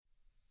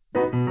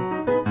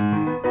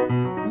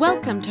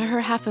Welcome to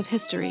Her Half of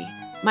History.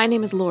 My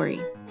name is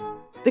Lori.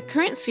 The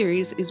current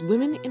series is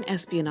Women in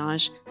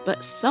Espionage,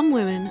 but some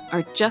women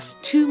are just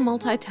too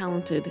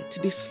multi-talented to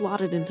be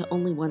slotted into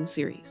only one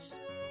series.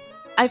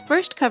 I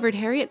first covered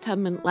Harriet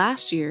Tubman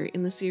last year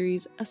in the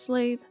series A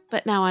Slave,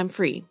 But Now I'm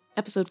Free,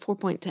 episode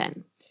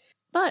 4.10.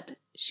 But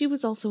she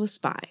was also a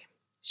spy.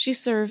 She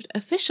served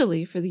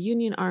officially for the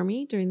Union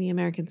Army during the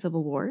American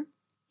Civil War.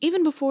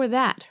 Even before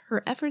that,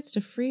 her efforts to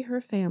free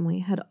her family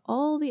had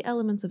all the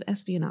elements of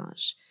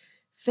espionage.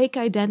 Fake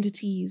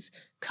identities,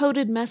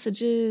 coded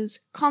messages,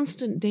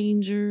 constant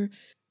danger,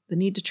 the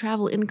need to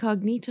travel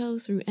incognito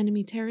through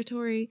enemy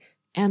territory,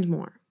 and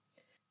more.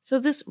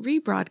 So this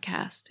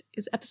rebroadcast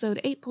is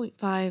episode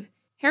 8.5,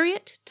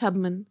 Harriet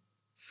Tubman,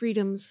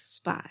 Freedom's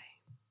Spy.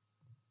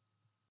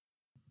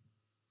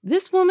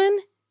 This woman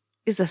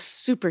is a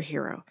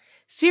superhero.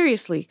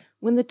 Seriously,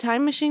 when the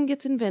time machine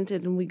gets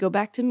invented and we go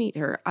back to meet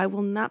her, I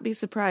will not be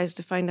surprised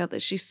to find out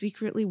that she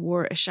secretly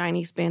wore a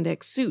shiny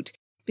spandex suit,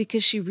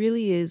 because she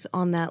really is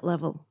on that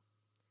level.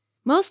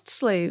 Most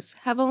slaves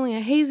have only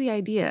a hazy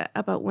idea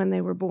about when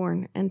they were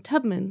born, and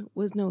Tubman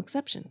was no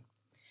exception.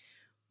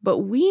 But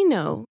we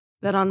know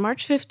that on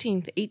March 15,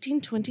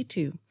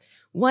 1822,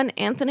 one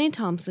Anthony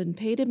Thompson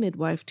paid a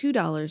midwife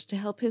 $2 to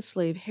help his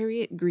slave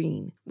Harriet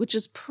Green, which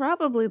is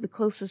probably the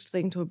closest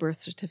thing to a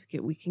birth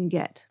certificate we can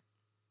get.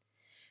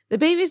 The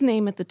baby's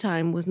name at the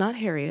time was not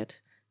Harriet,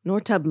 nor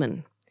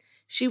Tubman.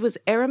 She was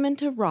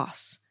Araminta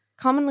Ross,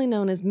 commonly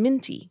known as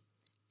Minty,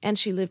 and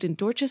she lived in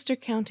Dorchester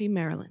County,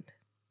 Maryland.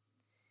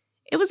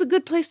 It was a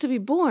good place to be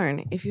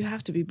born if you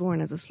have to be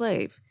born as a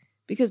slave,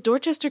 because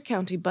Dorchester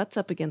County butts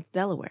up against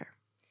Delaware.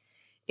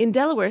 In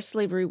Delaware,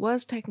 slavery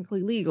was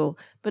technically legal,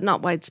 but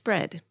not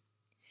widespread.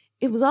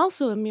 It was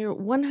also a mere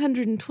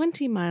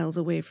 120 miles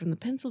away from the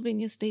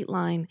Pennsylvania state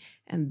line,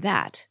 and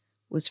that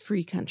was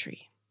free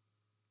country.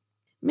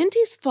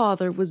 Minty's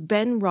father was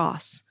Ben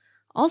Ross,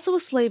 also a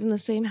slave in the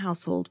same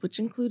household, which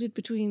included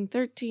between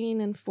 13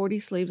 and 40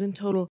 slaves in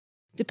total,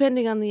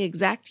 depending on the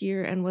exact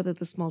year and whether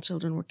the small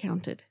children were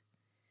counted.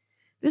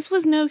 This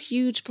was no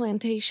huge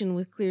plantation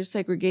with clear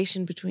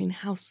segregation between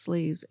house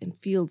slaves and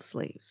field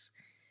slaves.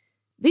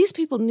 These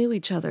people knew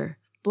each other,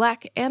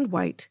 black and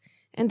white,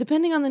 and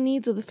depending on the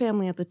needs of the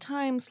family at the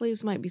time,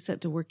 slaves might be set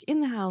to work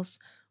in the house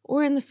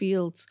or in the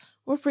fields,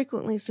 or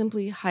frequently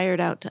simply hired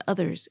out to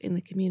others in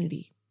the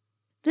community.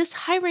 This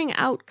hiring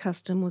out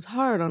custom was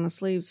hard on a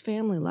slave's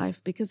family life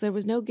because there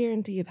was no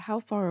guarantee of how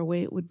far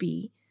away it would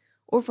be,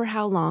 or for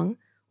how long,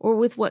 or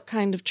with what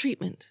kind of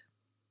treatment.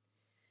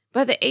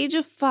 By the age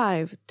of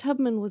 5,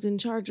 Tubman was in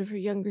charge of her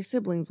younger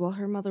siblings while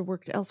her mother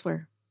worked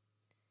elsewhere.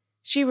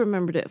 She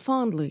remembered it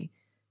fondly,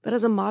 but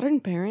as a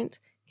modern parent,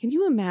 can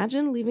you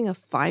imagine leaving a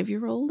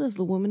 5-year-old as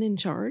the woman in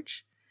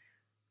charge?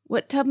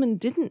 What Tubman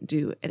didn't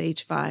do at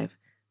age 5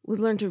 was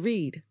learn to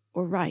read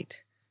or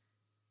write.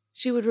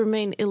 She would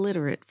remain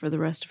illiterate for the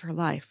rest of her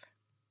life.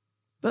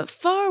 But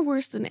far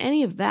worse than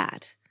any of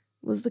that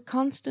was the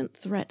constant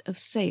threat of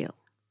sale.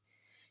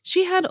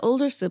 She had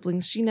older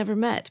siblings she never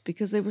met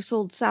because they were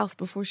sold south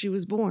before she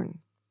was born.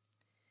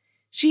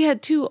 She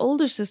had 2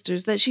 older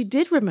sisters that she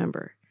did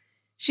remember.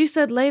 She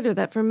said later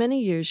that for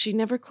many years she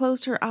never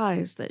closed her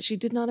eyes, that she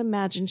did not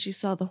imagine she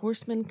saw the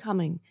horsemen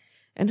coming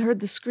and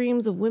heard the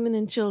screams of women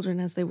and children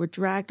as they were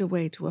dragged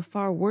away to a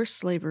far worse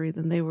slavery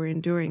than they were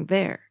enduring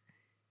there.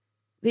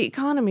 The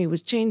economy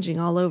was changing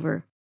all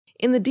over.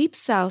 In the deep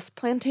South,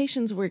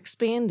 plantations were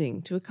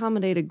expanding to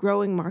accommodate a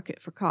growing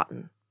market for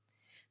cotton.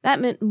 That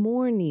meant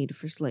more need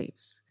for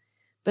slaves.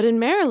 But in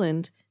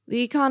Maryland,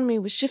 the economy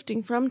was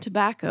shifting from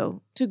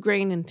tobacco to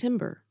grain and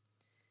timber.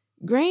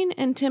 Grain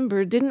and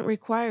timber didn't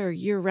require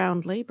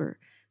year-round labor,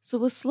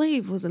 so a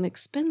slave was an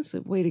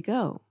expensive way to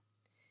go.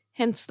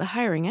 Hence the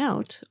hiring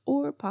out,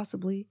 or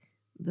possibly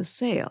the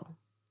sale.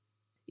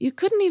 You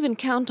couldn't even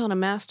count on a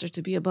master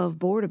to be above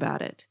board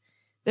about it.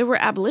 There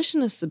were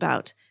abolitionists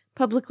about,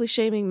 publicly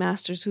shaming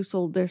masters who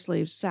sold their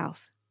slaves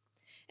south.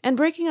 And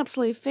breaking up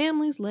slave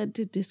families led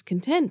to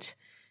discontent.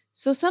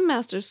 So some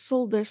masters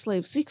sold their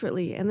slaves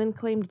secretly and then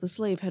claimed the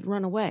slave had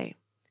run away.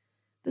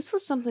 This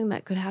was something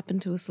that could happen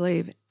to a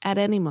slave at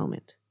any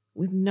moment,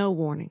 with no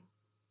warning.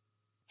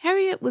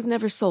 Harriet was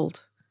never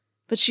sold,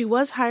 but she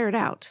was hired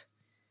out.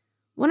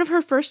 One of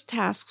her first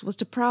tasks was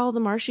to prowl the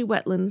marshy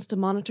wetlands to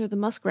monitor the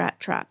muskrat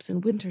traps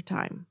in winter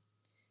time.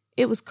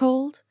 It was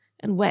cold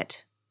and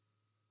wet.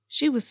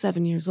 She was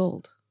 7 years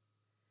old.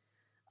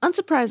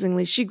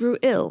 Unsurprisingly, she grew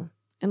ill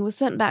and was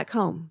sent back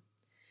home.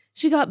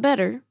 She got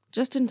better,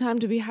 just in time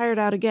to be hired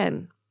out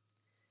again.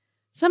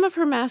 Some of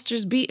her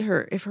masters beat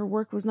her if her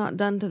work was not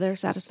done to their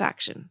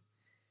satisfaction.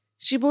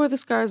 She bore the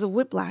scars of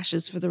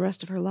whiplashes for the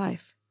rest of her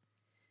life.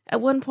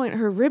 At one point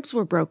her ribs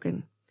were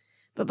broken,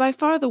 but by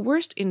far the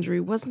worst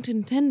injury wasn't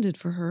intended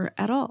for her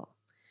at all.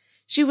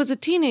 She was a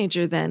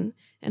teenager then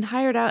and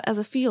hired out as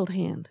a field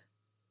hand.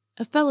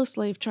 A fellow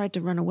slave tried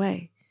to run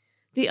away.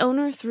 The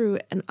owner threw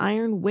an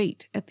iron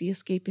weight at the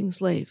escaping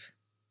slave.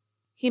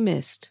 He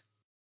missed.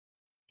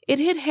 It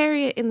hit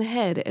Harriet in the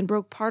head and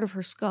broke part of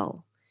her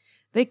skull.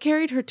 They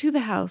carried her to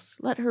the house,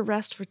 let her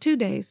rest for 2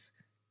 days,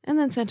 and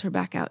then sent her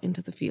back out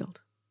into the field.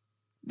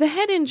 The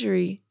head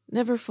injury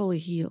never fully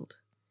healed.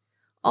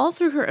 All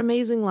through her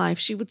amazing life,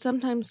 she would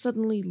sometimes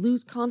suddenly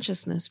lose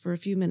consciousness for a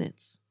few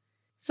minutes.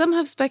 Some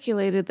have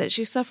speculated that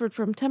she suffered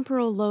from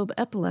temporal lobe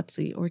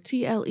epilepsy, or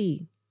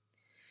TLE.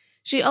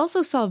 She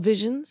also saw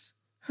visions,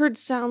 heard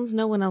sounds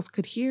no one else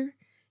could hear,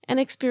 and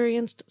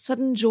experienced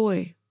sudden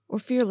joy or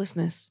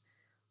fearlessness,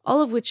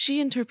 all of which she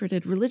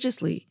interpreted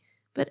religiously,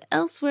 but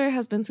elsewhere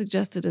has been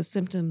suggested as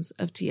symptoms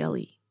of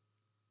TLE.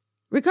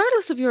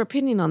 Regardless of your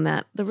opinion on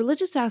that, the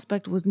religious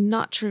aspect was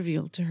not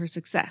trivial to her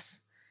success.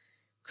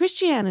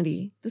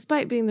 Christianity,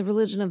 despite being the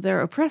religion of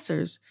their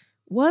oppressors,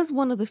 was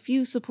one of the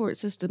few support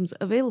systems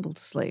available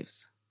to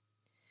slaves.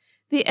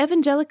 The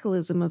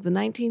evangelicalism of the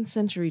 19th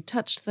century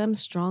touched them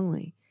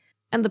strongly,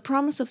 and the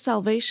promise of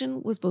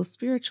salvation was both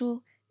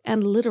spiritual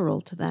and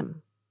literal to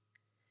them.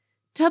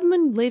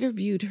 Tubman later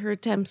viewed her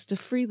attempts to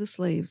free the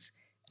slaves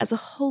as a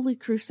holy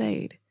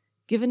crusade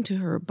given to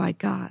her by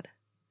God.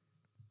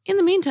 In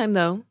the meantime,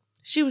 though,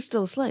 she was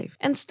still a slave,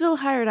 and still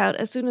hired out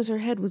as soon as her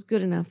head was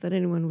good enough that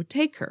anyone would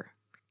take her.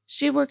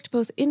 She worked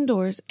both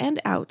indoors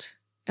and out,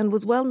 and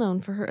was well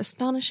known for her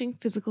astonishing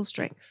physical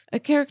strength, a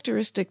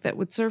characteristic that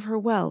would serve her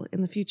well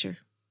in the future.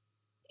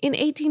 In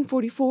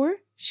 1844,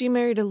 she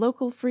married a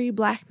local free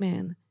black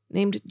man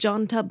named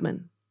John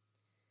Tubman.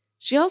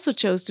 She also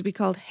chose to be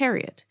called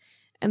Harriet,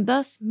 and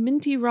thus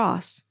Minty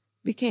Ross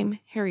became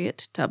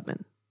Harriet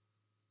Tubman.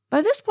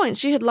 By this point,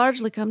 she had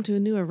largely come to a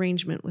new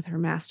arrangement with her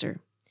master.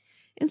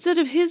 Instead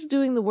of his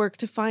doing the work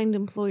to find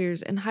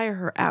employers and hire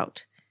her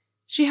out,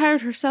 she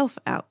hired herself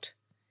out.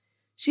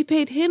 She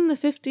paid him the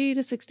 $50 to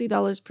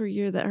 $60 per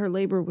year that her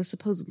labor was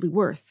supposedly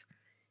worth.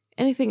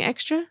 Anything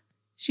extra,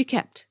 she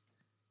kept.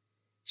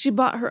 She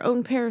bought her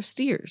own pair of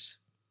steers.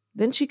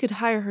 Then she could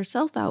hire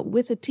herself out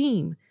with a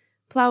team,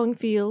 plowing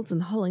fields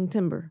and hauling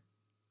timber.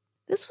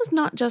 This was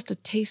not just a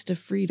taste of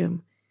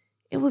freedom,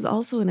 it was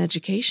also an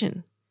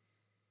education.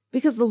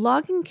 Because the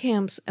logging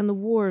camps and the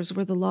wharves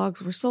where the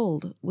logs were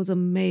sold was a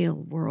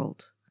male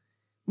world.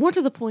 More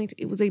to the point,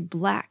 it was a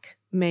black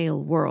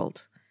male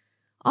world.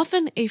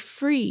 Often a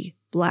free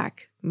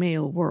black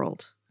male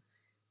world.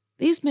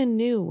 These men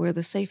knew where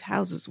the safe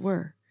houses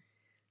were.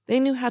 They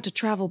knew how to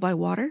travel by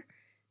water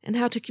and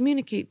how to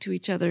communicate to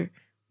each other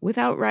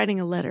without writing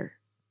a letter.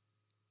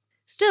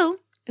 Still,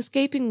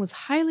 escaping was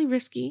highly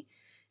risky,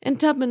 and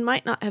Tubman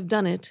might not have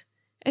done it,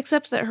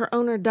 except that her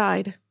owner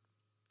died.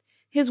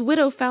 His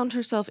widow found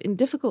herself in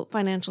difficult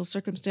financial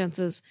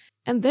circumstances,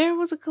 and there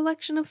was a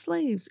collection of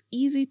slaves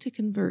easy to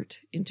convert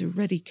into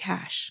ready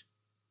cash.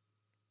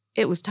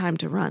 It was time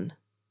to run.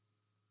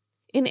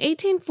 In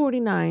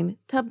 1849,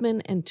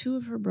 Tubman and two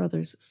of her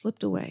brothers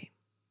slipped away.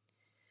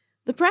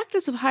 The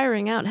practice of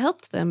hiring out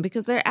helped them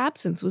because their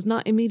absence was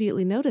not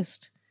immediately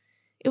noticed.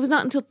 It was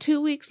not until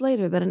 2 weeks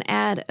later that an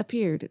ad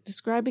appeared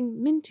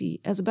describing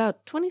Minty as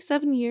about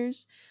 27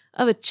 years,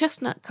 of a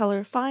chestnut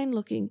color,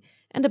 fine-looking,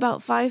 and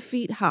about 5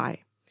 feet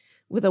high,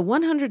 with a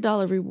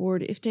 $100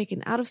 reward if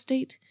taken out of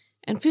state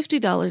and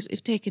 $50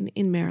 if taken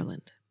in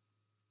Maryland.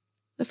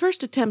 The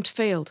first attempt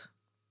failed.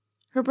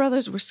 Her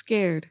brothers were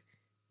scared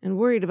and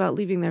worried about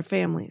leaving their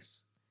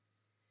families.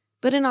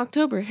 But in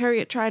October,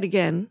 Harriet tried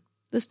again,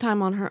 this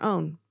time on her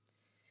own.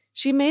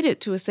 She made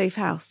it to a safe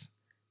house,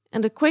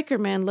 and a Quaker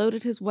man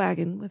loaded his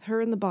wagon with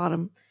her in the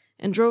bottom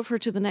and drove her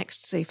to the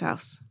next safe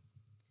house.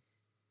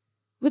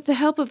 With the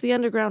help of the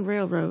Underground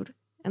Railroad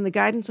and the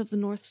guidance of the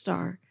North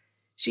Star,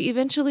 she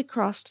eventually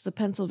crossed the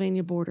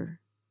Pennsylvania border.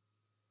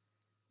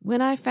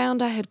 "When I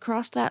found I had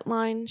crossed that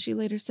line," she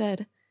later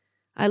said,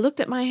 "I looked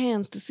at my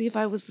hands to see if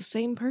I was the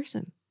same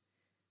person.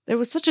 There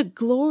was such a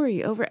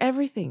glory over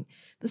everything.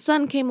 The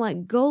sun came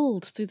like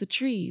gold through the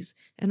trees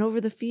and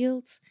over the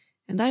fields,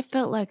 and I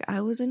felt like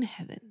I was in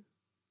heaven."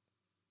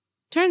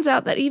 Turns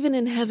out that even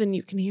in heaven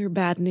you can hear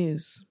bad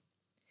news.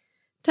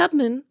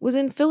 Tubman was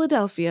in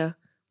Philadelphia,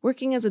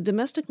 working as a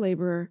domestic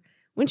laborer,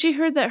 when she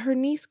heard that her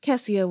niece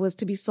Kessia was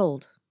to be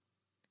sold.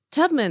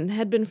 Tubman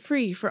had been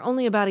free for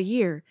only about a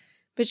year,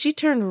 but she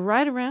turned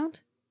right around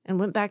and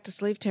went back to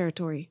slave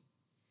territory.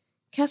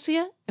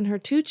 Kessia and her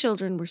 2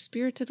 children were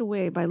spirited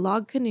away by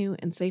log canoe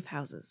and safe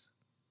houses.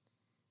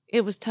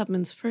 It was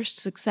Tubman's first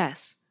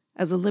success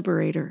as a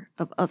liberator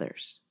of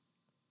others.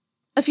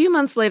 A few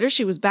months later,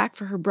 she was back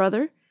for her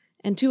brother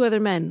and 2 other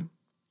men.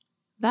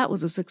 That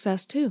was a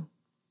success, too.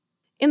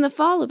 In the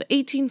fall of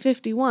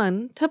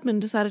 1851, Tubman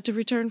decided to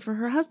return for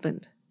her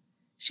husband.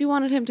 She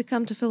wanted him to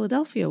come to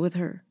Philadelphia with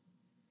her.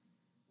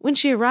 When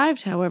she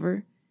arrived,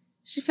 however,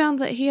 she found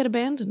that he had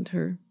abandoned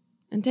her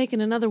and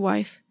taken another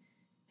wife,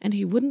 and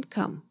he wouldn't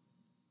come.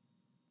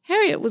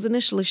 Harriet was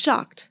initially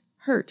shocked,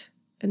 hurt,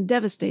 and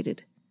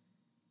devastated,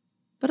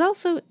 but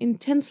also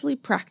intensely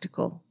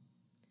practical.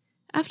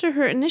 After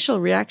her initial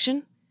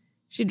reaction,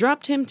 she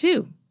dropped him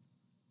too.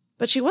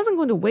 But she wasn't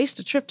going to waste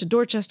a trip to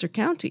Dorchester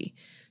County,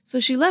 so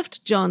she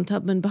left John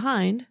Tubman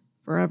behind,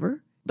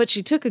 forever, but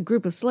she took a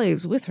group of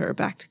slaves with her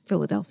back to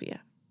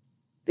Philadelphia.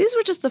 These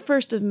were just the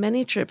first of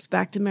many trips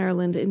back to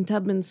Maryland in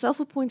Tubman's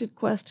self-appointed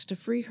quest to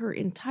free her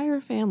entire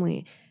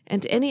family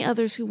and any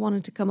others who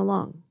wanted to come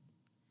along.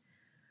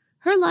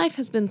 Her life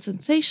has been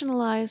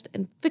sensationalized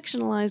and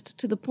fictionalized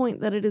to the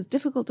point that it is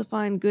difficult to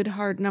find good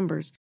hard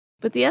numbers,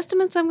 but the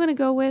estimates I'm going to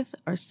go with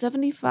are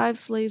 75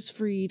 slaves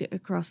freed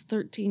across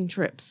 13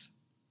 trips.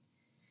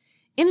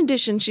 In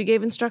addition, she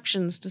gave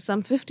instructions to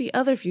some 50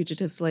 other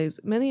fugitive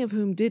slaves, many of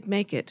whom did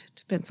make it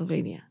to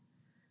Pennsylvania.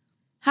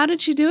 How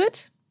did she do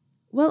it?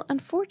 Well,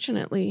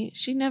 unfortunately,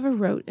 she never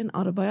wrote an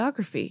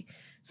autobiography,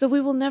 so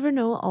we will never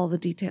know all the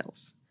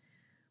details.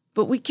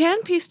 But we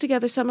can piece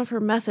together some of her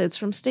methods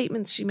from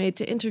statements she made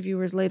to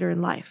interviewers later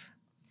in life.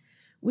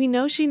 We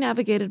know she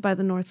navigated by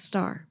the North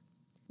Star.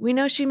 We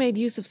know she made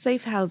use of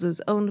safe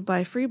houses owned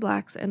by free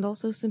blacks and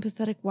also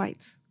sympathetic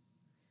whites.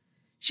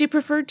 She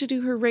preferred to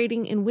do her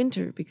raiding in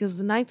winter because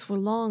the nights were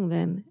long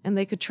then and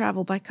they could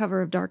travel by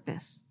cover of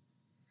darkness.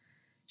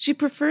 She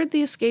preferred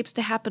the escapes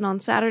to happen on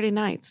Saturday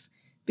nights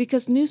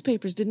because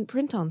newspapers didn't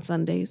print on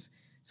Sundays,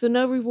 so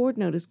no reward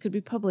notice could be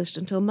published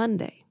until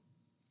Monday.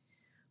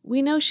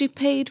 We know she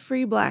paid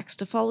free blacks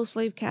to follow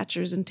slave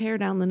catchers and tear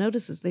down the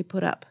notices they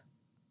put up.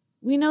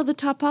 We know the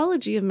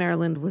topology of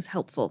Maryland was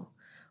helpful.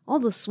 All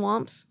the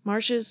swamps,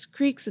 marshes,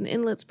 creeks, and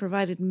inlets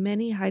provided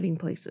many hiding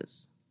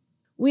places.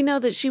 We know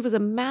that she was a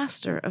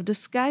master of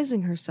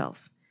disguising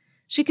herself.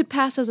 She could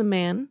pass as a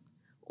man,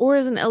 or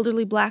as an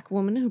elderly black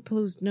woman who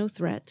posed no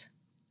threat,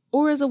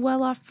 or as a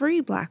well-off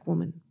free black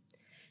woman.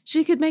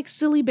 She could make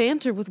silly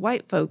banter with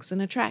white folks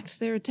and attract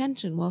their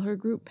attention while her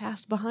group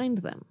passed behind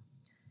them.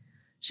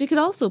 She could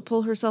also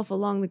pull herself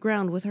along the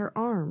ground with her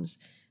arms,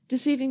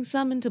 deceiving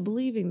some into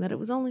believing that it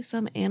was only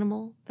some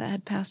animal that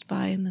had passed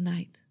by in the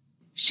night.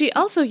 She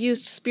also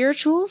used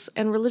spirituals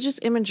and religious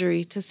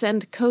imagery to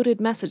send coded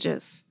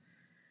messages.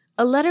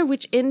 A letter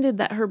which ended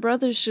that her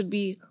brothers should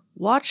be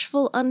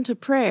watchful unto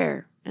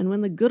prayer, and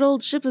when the good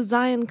old ship of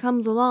Zion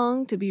comes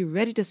along, to be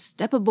ready to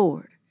step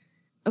aboard.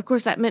 Of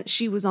course, that meant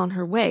she was on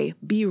her way,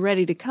 be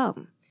ready to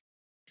come.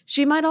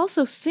 She might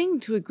also sing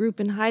to a group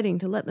in hiding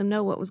to let them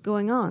know what was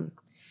going on.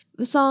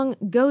 The song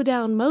Go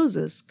Down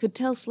Moses could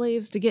tell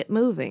slaves to get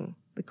moving.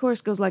 The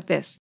chorus goes like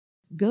this: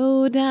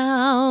 Go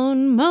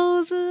down,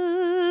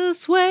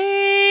 Moses,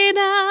 way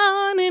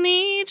down in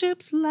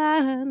Egypt's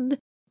land.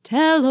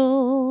 Tell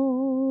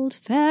old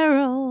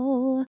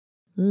Pharaoh,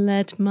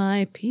 let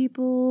my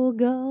people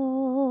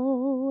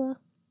go.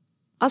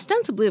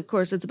 Ostensibly, of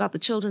course, it's about the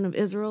children of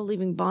Israel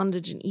leaving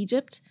bondage in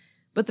Egypt,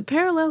 but the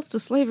parallels to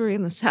slavery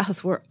in the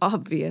South were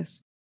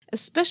obvious,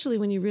 especially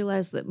when you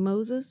realize that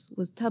Moses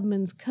was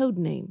Tubman's code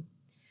name.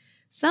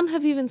 Some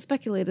have even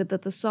speculated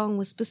that the song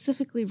was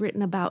specifically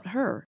written about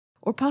her,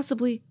 or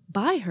possibly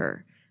by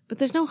her, but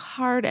there's no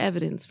hard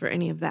evidence for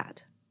any of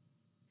that.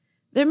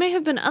 There may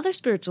have been other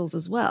spirituals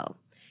as well.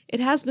 It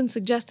has been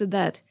suggested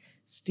that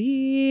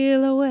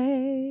steal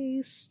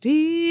away,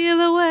 steal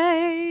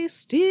away,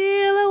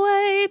 steal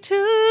away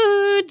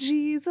to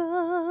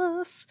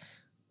Jesus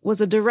was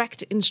a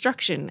direct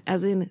instruction,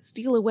 as in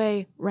steal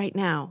away right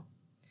now.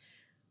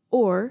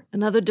 Or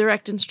another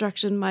direct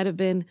instruction might have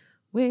been,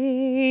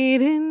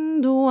 wade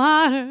in the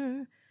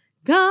water,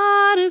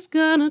 God is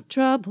gonna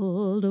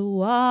trouble the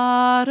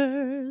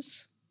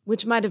waters,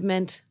 which might have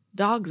meant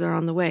dogs are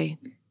on the way,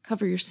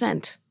 cover your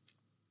scent.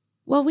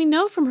 While we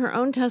know from her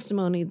own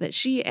testimony that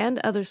she and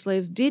other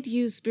slaves did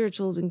use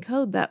spirituals in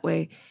code that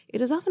way,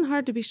 it is often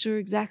hard to be sure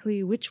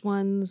exactly which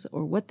ones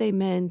or what they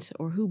meant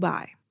or who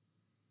by.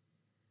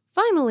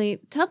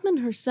 Finally, Tubman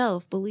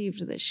herself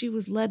believed that she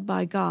was led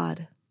by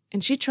God,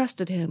 and she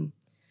trusted him.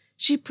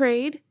 She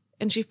prayed,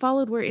 and she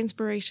followed where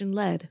inspiration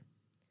led.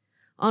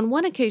 On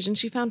one occasion,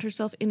 she found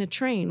herself in a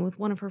train with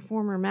one of her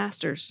former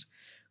masters.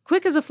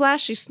 Quick as a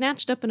flash, she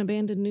snatched up an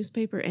abandoned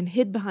newspaper and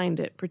hid behind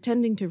it,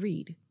 pretending to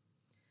read.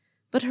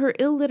 But her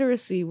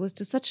illiteracy was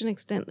to such an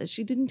extent that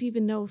she didn't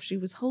even know if she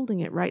was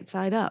holding it right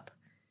side up.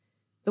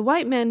 The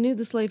white man knew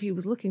the slave he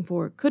was looking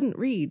for couldn't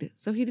read,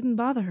 so he didn't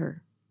bother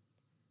her.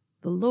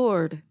 The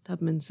Lord,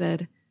 Tubman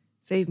said,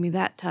 saved me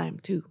that time,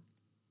 too.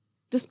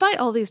 Despite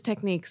all these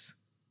techniques,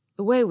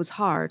 the way was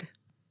hard.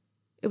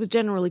 It was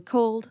generally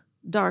cold,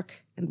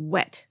 dark, and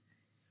wet.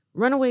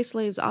 Runaway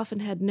slaves often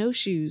had no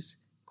shoes,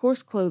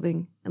 coarse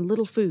clothing, and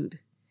little food.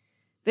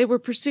 They were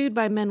pursued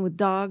by men with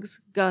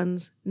dogs,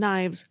 guns,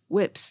 knives,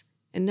 whips,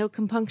 and no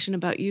compunction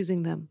about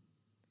using them.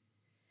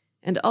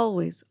 And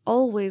always,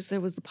 always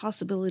there was the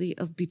possibility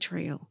of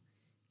betrayal,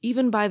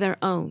 even by their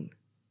own.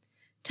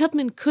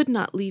 Tubman could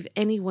not leave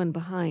anyone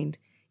behind,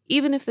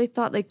 even if they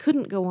thought they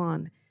couldn't go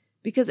on,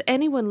 because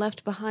anyone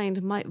left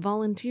behind might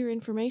volunteer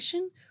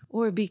information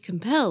or be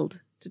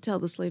compelled to tell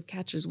the slave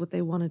catchers what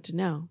they wanted to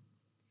know.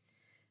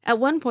 At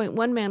one point,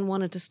 one man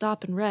wanted to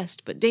stop and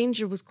rest, but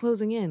danger was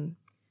closing in.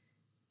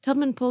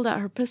 Tubman pulled out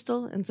her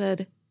pistol and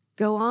said,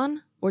 "Go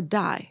on or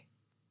die."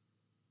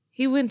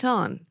 He went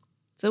on,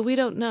 so we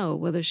don't know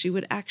whether she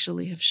would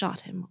actually have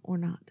shot him or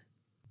not.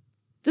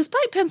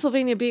 Despite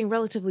Pennsylvania being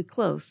relatively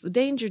close, the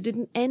danger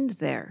didn't end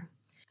there.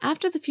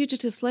 After the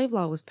Fugitive Slave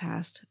Law was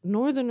passed,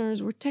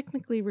 Northerners were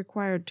technically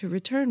required to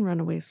return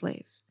runaway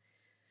slaves.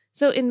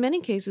 So in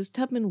many cases,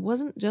 Tubman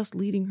wasn't just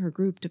leading her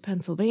group to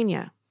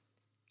Pennsylvania.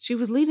 She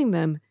was leading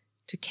them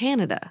to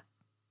Canada.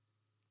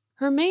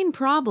 Her main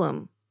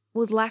problem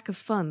was lack of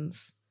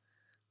funds.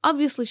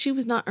 Obviously, she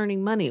was not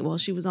earning money while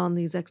she was on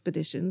these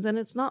expeditions, and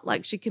it's not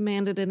like she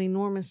commanded an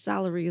enormous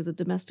salary as a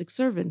domestic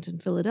servant in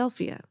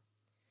Philadelphia.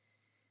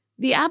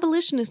 The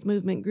abolitionist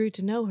movement grew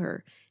to know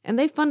her, and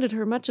they funded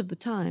her much of the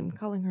time,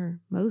 calling her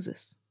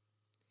Moses.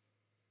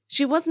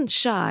 She wasn't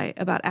shy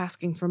about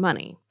asking for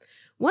money.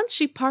 Once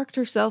she parked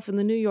herself in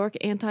the New York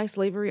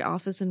anti-slavery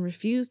office and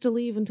refused to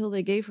leave until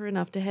they gave her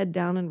enough to head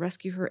down and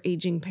rescue her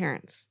aging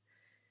parents.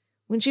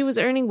 When she was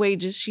earning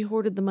wages, she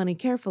hoarded the money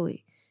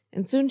carefully,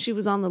 and soon she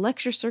was on the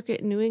lecture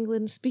circuit in New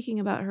England speaking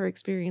about her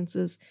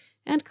experiences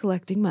and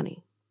collecting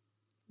money.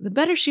 The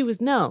better she was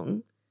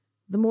known,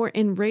 the more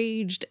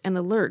enraged and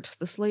alert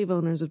the slave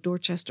owners of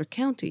Dorchester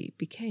County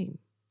became.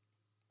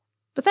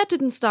 But that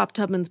didn't stop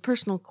Tubman's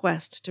personal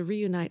quest to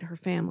reunite her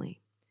family.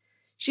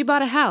 She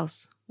bought a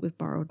house, with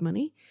borrowed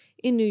money,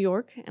 in New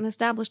York and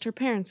established her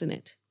parents in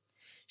it.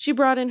 She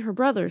brought in her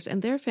brothers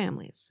and their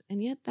families,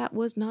 and yet that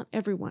was not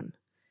everyone.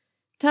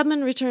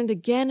 Tubman returned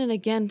again and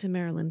again to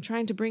Maryland,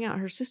 trying to bring out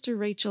her sister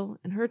Rachel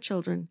and her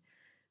children,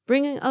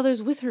 bringing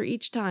others with her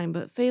each time,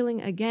 but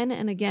failing again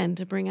and again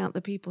to bring out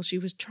the people she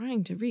was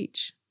trying to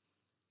reach.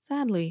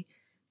 Sadly,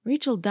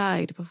 Rachel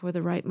died before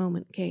the right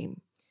moment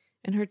came,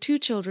 and her 2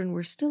 children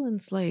were still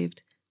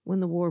enslaved when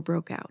the war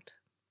broke out.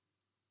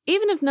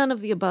 Even if none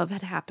of the above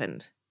had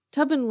happened,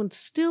 Tubman would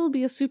still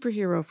be a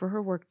superhero for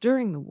her work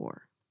during the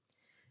war.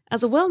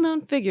 As a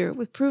well-known figure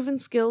with proven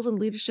skills and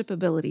leadership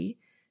ability,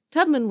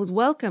 Tubman was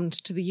welcomed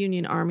to the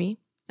Union Army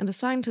and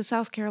assigned to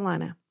South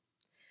Carolina.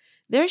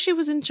 There she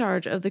was in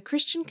charge of the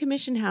Christian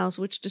Commission House,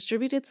 which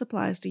distributed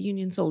supplies to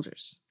Union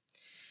soldiers.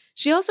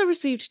 She also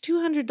received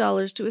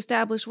 $200 to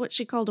establish what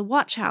she called a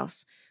watch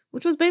house,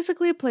 which was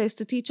basically a place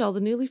to teach all the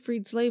newly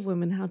freed slave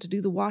women how to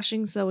do the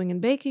washing, sewing,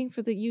 and baking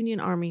for the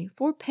Union Army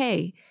for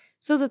pay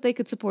so that they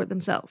could support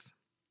themselves.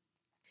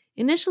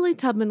 Initially,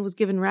 Tubman was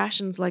given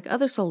rations like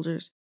other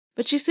soldiers,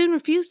 but she soon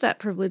refused that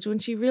privilege when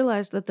she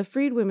realized that the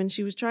freed women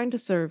she was trying to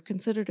serve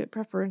considered it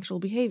preferential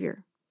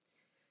behavior.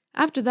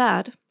 After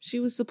that, she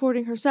was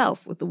supporting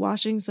herself with the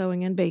washing,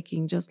 sewing, and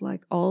baking just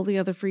like all the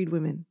other freed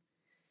women.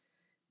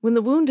 When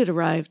the wounded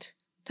arrived,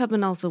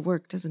 Tubman also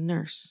worked as a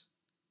nurse.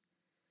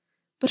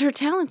 But her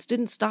talents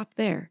didn't stop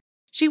there.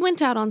 She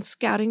went out on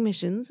scouting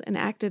missions and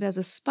acted as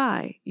a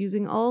spy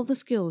using all the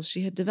skills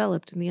she had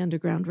developed in the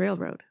Underground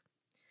Railroad.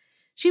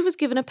 She was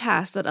given a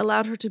pass that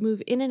allowed her to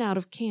move in and out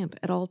of camp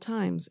at all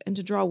times and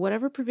to draw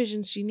whatever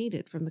provisions she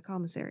needed from the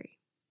commissary.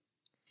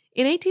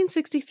 In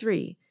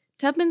 1863,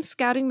 Tubman's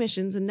scouting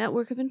missions and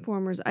network of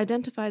informers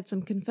identified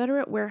some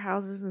Confederate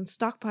warehouses and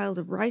stockpiles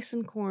of rice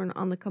and corn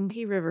on the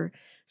Combahee River,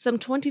 some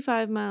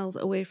 25 miles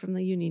away from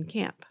the Union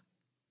camp.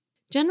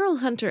 General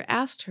Hunter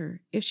asked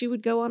her if she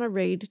would go on a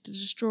raid to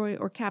destroy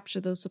or capture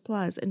those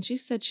supplies, and she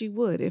said she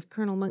would if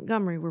Colonel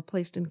Montgomery were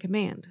placed in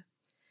command.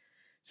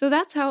 So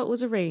that's how it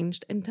was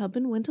arranged, and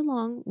Tubman went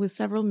along with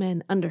several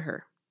men under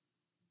her.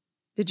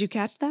 Did you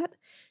catch that?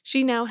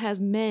 She now has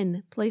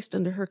men placed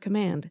under her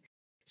command.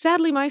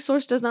 Sadly, my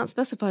source does not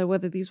specify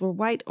whether these were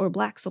white or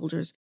black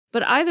soldiers,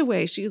 but either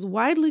way, she is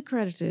widely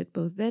credited,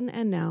 both then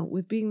and now,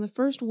 with being the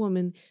first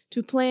woman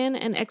to plan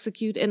and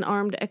execute an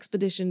armed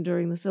expedition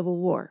during the Civil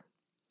War.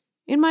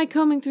 In my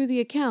combing through the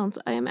accounts,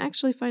 I am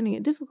actually finding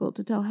it difficult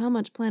to tell how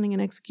much planning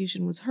and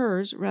execution was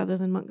hers rather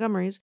than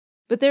Montgomery's,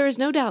 but there is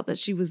no doubt that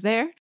she was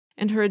there,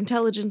 and her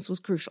intelligence was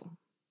crucial.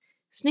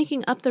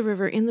 Sneaking up the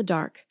river in the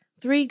dark,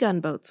 3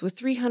 gunboats with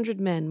 300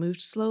 men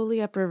moved slowly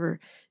upriver,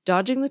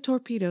 dodging the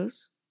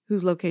torpedoes,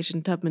 whose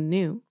location Tubman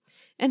knew,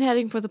 and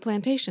heading for the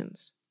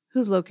plantations,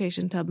 whose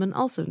location Tubman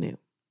also knew.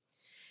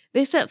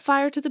 They set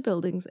fire to the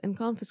buildings and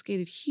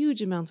confiscated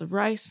huge amounts of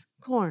rice,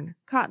 corn,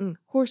 cotton,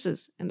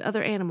 horses, and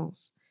other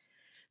animals.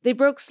 They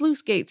broke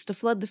sluice gates to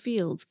flood the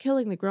fields,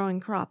 killing the growing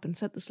crop, and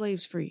set the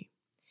slaves free.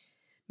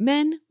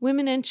 Men,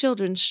 women, and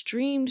children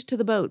streamed to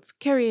the boats,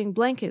 carrying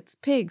blankets,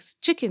 pigs,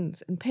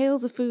 chickens, and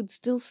pails of food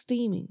still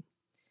steaming.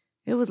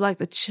 It was like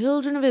the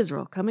children of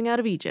Israel coming out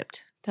of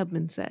Egypt,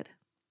 Tubman said.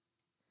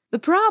 The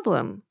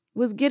problem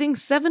was getting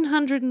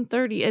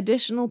 730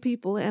 additional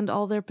people and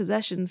all their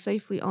possessions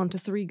safely onto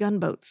 3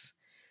 gunboats.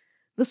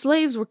 The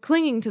slaves were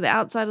clinging to the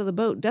outside of the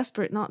boat,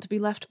 desperate not to be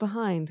left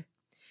behind.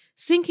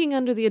 Sinking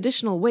under the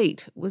additional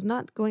weight was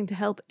not going to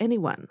help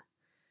anyone.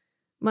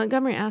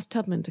 Montgomery asked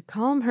Tubman to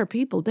calm her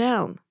people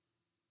down.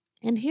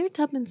 And here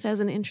Tubman says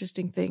an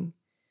interesting thing.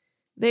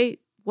 They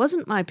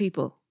wasn't my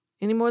people,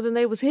 any more than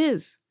they was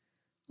his.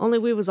 Only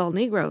we was all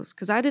Negroes,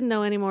 'cause I didn't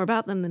know any more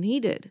about them than he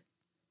did.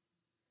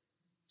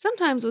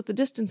 Sometimes with the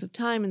distance of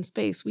time and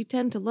space, we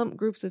tend to lump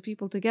groups of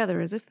people together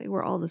as if they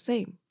were all the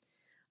same.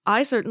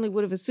 I certainly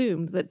would have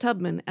assumed that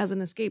Tubman, as an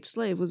escaped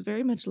slave, was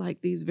very much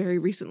like these very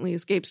recently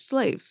escaped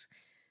slaves.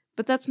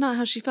 But that's not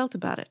how she felt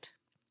about it.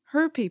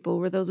 Her people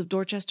were those of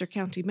Dorchester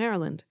County,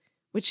 Maryland,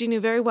 which she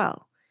knew very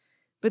well.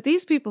 But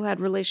these people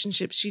had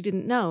relationships she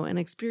didn't know and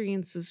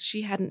experiences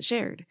she hadn't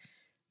shared.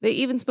 They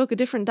even spoke a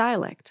different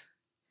dialect.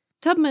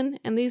 Tubman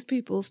and these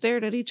people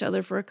stared at each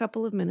other for a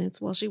couple of minutes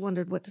while she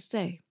wondered what to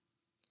say.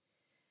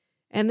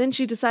 And then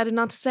she decided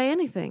not to say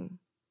anything.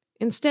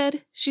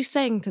 Instead, she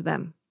sang to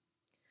them.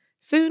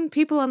 Soon,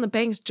 people on the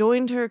banks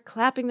joined her,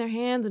 clapping their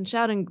hands and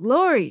shouting,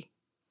 "Glory!"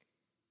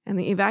 And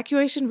the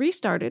evacuation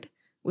restarted,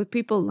 with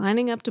people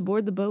lining up to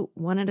board the boat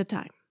one at a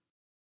time.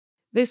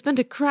 They spent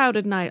a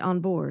crowded night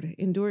on board,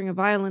 enduring a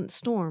violent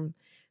storm,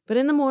 but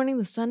in the morning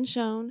the sun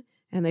shone,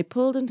 and they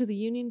pulled into the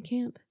Union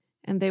camp,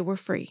 and they were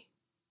free.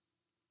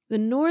 The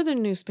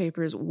northern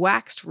newspapers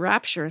waxed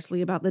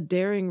rapturously about the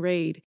daring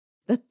raid,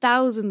 the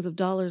thousands of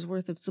dollars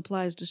worth of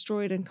supplies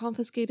destroyed and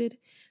confiscated,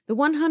 the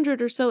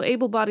 100 or so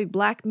able-bodied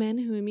black men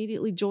who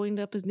immediately joined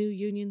up as new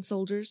Union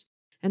soldiers,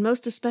 and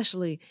most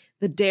especially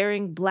the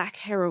daring black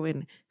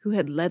heroine who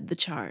had led the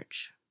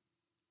charge.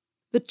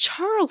 The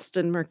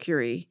Charleston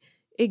Mercury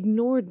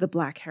ignored the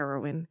black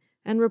heroine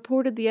and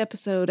reported the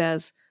episode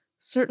as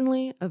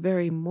certainly a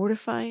very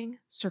mortifying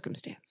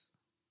circumstance.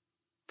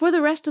 For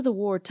the rest of the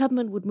war,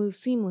 Tubman would move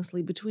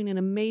seamlessly between an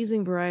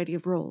amazing variety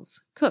of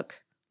roles: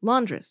 cook,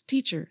 laundress,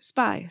 teacher,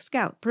 spy,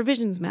 scout,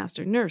 provisions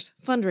master, nurse,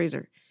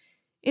 fundraiser.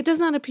 It does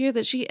not appear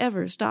that she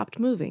ever stopped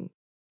moving,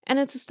 and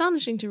it's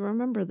astonishing to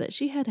remember that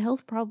she had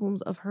health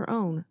problems of her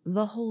own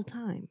the whole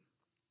time.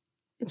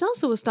 It's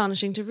also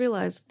astonishing to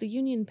realize that the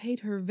Union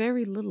paid her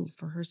very little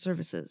for her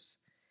services.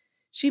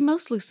 She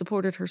mostly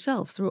supported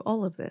herself through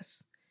all of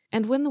this,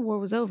 and when the war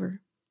was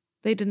over,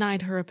 they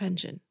denied her a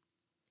pension.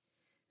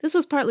 This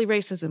was partly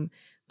racism.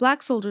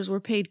 Black soldiers were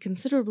paid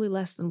considerably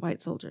less than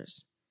white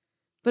soldiers.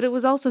 But it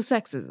was also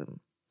sexism.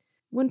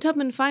 When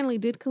Tubman finally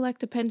did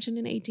collect a pension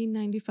in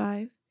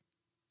 1895,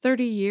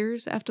 30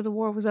 years after the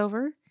war was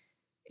over,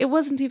 it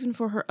wasn't even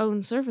for her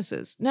own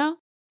services. No,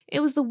 it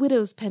was the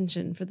widow's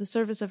pension for the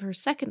service of her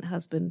second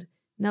husband,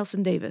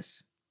 Nelson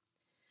Davis.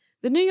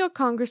 The New York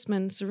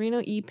Congressman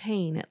Sereno E.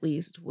 Payne, at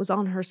least, was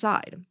on her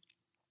side,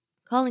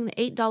 calling the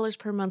 $8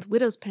 per month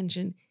widow's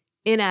pension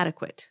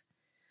inadequate.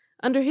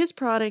 Under his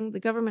prodding, the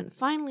government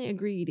finally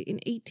agreed in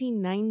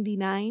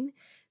 1899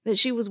 that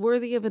she was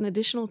worthy of an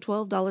additional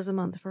 $12 a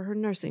month for her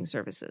nursing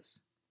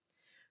services.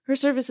 Her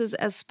services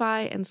as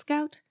spy and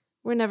scout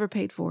were never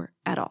paid for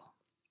at all.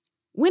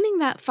 Winning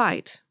that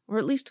fight, or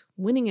at least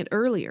winning it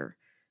earlier,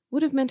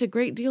 would have meant a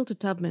great deal to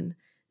Tubman,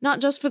 not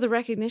just for the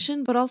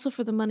recognition, but also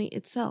for the money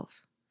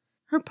itself.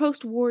 Her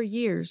post-war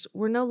years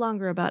were no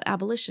longer about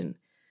abolition,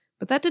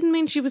 but that didn't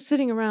mean she was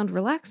sitting around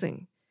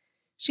relaxing.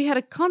 She had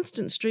a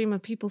constant stream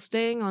of people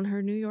staying on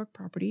her New York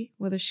property,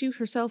 whether she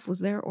herself was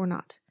there or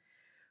not.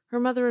 Her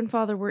mother and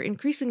father were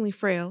increasingly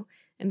frail,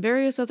 and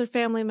various other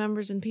family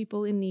members and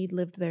people in need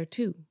lived there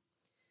too.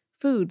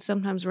 Food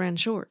sometimes ran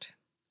short.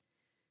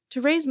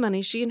 To raise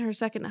money, she and her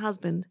second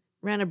husband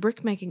ran a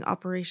brickmaking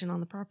operation on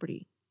the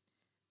property.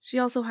 She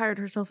also hired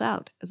herself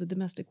out as a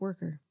domestic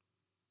worker.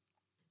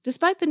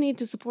 Despite the need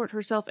to support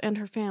herself and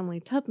her family,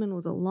 Tubman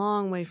was a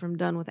long way from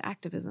done with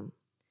activism.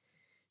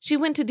 She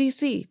went to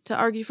D.C. to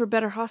argue for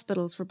better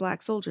hospitals for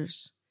black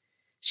soldiers.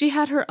 She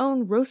had her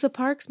own Rosa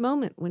Parks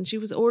moment when she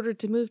was ordered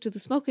to move to the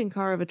smoking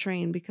car of a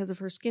train because of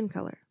her skin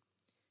color.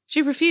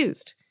 She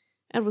refused,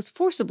 and was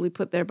forcibly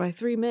put there by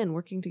 3 men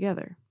working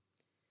together.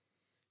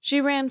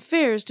 She ran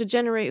fairs to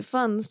generate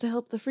funds to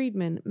help the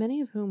freedmen,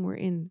 many of whom were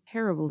in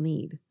terrible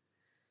need.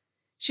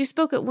 She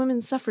spoke at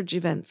women's suffrage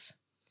events.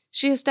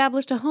 She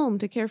established a home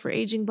to care for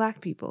aging black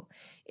people.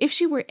 If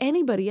she were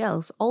anybody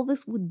else, all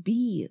this would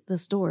be the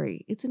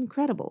story. It's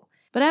incredible.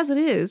 But as it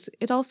is,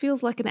 it all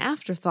feels like an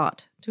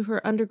afterthought to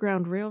her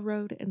Underground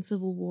Railroad and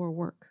Civil War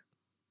work.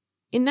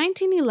 In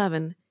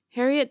 1911,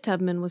 Harriet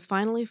Tubman was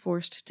finally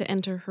forced to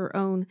enter her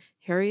own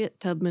Harriet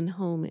Tubman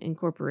Home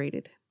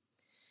Incorporated.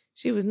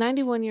 She was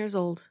 91 years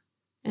old,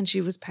 and she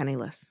was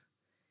penniless.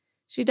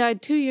 She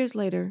died 2 years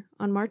later,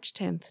 on March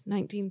 10,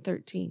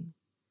 1913.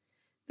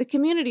 The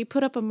community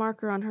put up a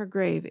marker on her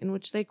grave in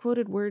which they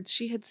quoted words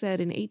she had said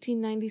in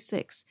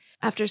 1896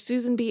 after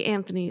Susan B.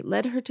 Anthony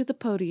led her to the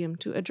podium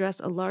to address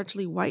a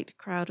largely white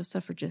crowd of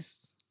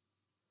suffragists.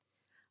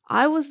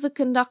 "I was the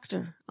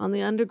conductor on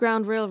the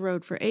Underground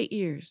Railroad for 8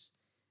 years,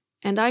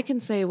 and I can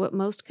say what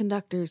most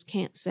conductors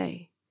can't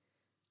say.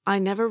 I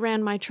never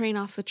ran my train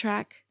off the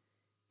track,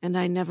 and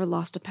I never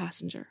lost a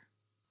passenger."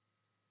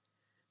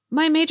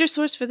 My major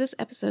source for this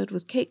episode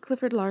was Kate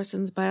Clifford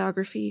Larson's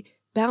biography,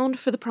 Bound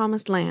for the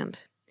Promised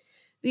Land.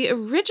 The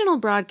original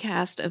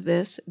broadcast of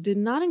this did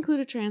not include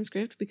a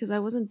transcript because I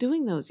wasn't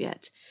doing those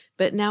yet,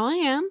 but now I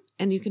am,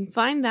 and you can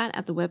find that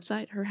at the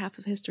website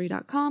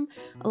herhalfofhistory.com,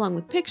 along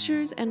with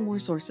pictures and more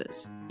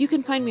sources. You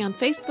can find me on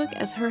Facebook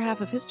as Her Half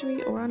of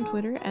History or on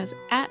Twitter as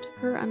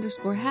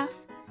 @her_half.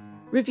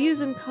 Reviews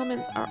and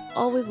comments are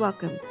always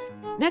welcome.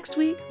 Next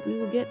week, we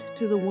will get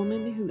to the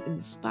woman who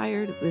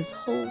inspired this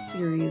whole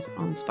series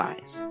on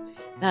spies.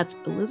 That's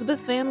Elizabeth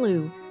Van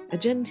Lew, a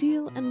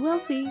genteel and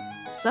wealthy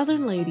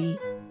Southern lady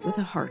with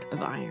a heart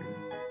of iron.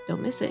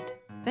 Don't miss it.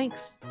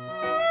 Thanks.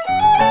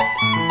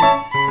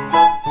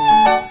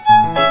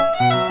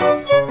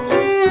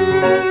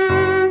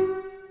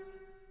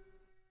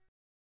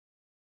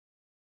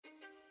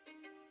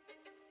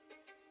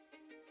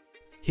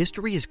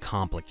 History is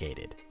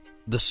complicated.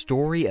 The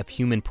story of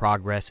human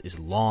progress is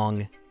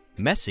long,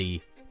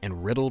 messy,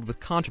 and riddled with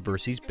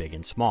controversies big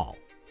and small.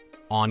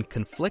 On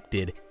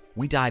Conflicted,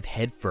 we dive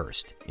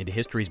headfirst into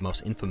history's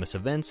most infamous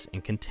events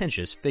and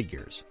contentious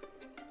figures.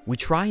 We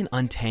try and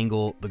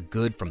untangle the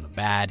good from the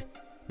bad,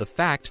 the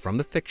fact from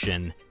the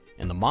fiction,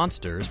 and the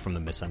monsters from the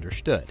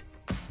misunderstood.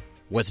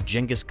 Was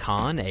Genghis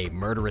Khan a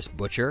murderous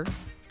butcher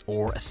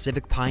or a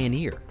civic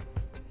pioneer?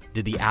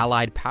 Did the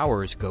Allied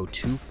powers go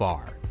too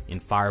far in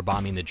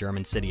firebombing the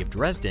German city of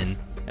Dresden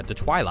at the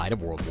twilight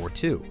of World War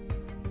II?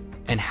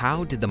 And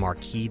how did the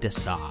Marquis de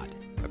Sade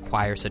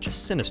acquire such a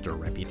sinister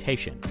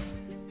reputation?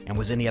 And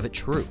was any of it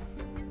true?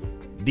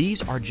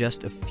 These are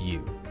just a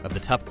few of the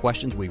tough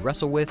questions we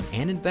wrestle with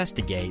and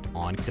investigate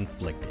on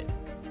Conflicted.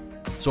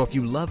 So if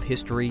you love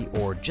history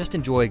or just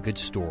enjoy a good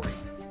story,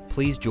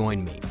 please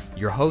join me,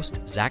 your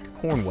host, Zach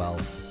Cornwell,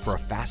 for a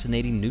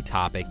fascinating new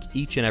topic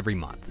each and every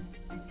month.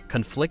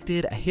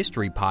 Conflicted, a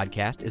history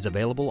podcast, is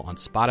available on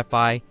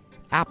Spotify,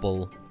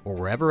 Apple, or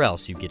wherever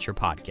else you get your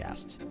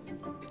podcasts.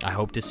 I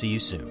hope to see you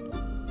soon.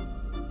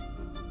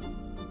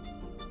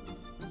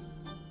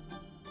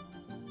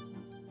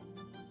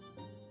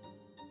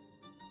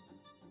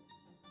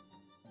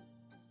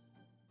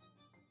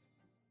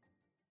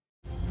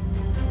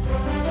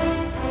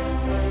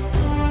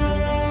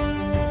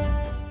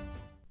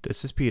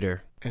 This is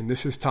Peter. And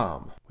this is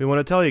Tom. We want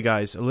to tell you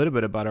guys a little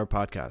bit about our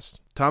podcast.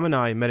 Tom and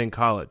I met in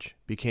college,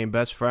 became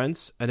best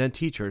friends, and then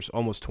teachers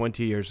almost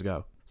 20 years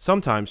ago.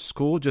 Sometimes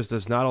school just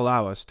does not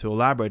allow us to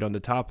elaborate on the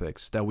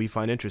topics that we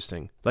find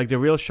interesting, like the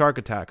real shark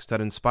attacks that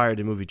inspired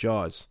the movie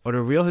Jaws, or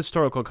the real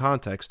historical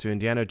context to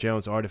Indiana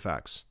Jones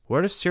artifacts.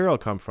 Where does cereal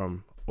come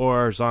from?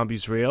 Or are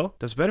zombies real?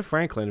 Does Ben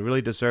Franklin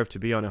really deserve to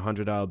be on a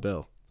 $100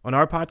 bill? On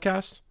our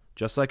podcast,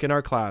 just like in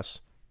our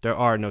class, there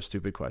are no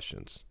stupid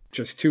questions.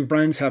 Just two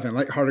friends having a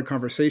lighthearted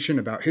conversation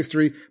about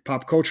history,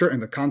 pop culture,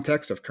 and the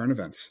context of current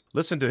events.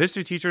 Listen to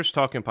History Teachers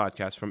Talking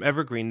Podcast from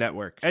Evergreen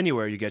Network,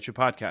 anywhere you get your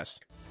podcasts.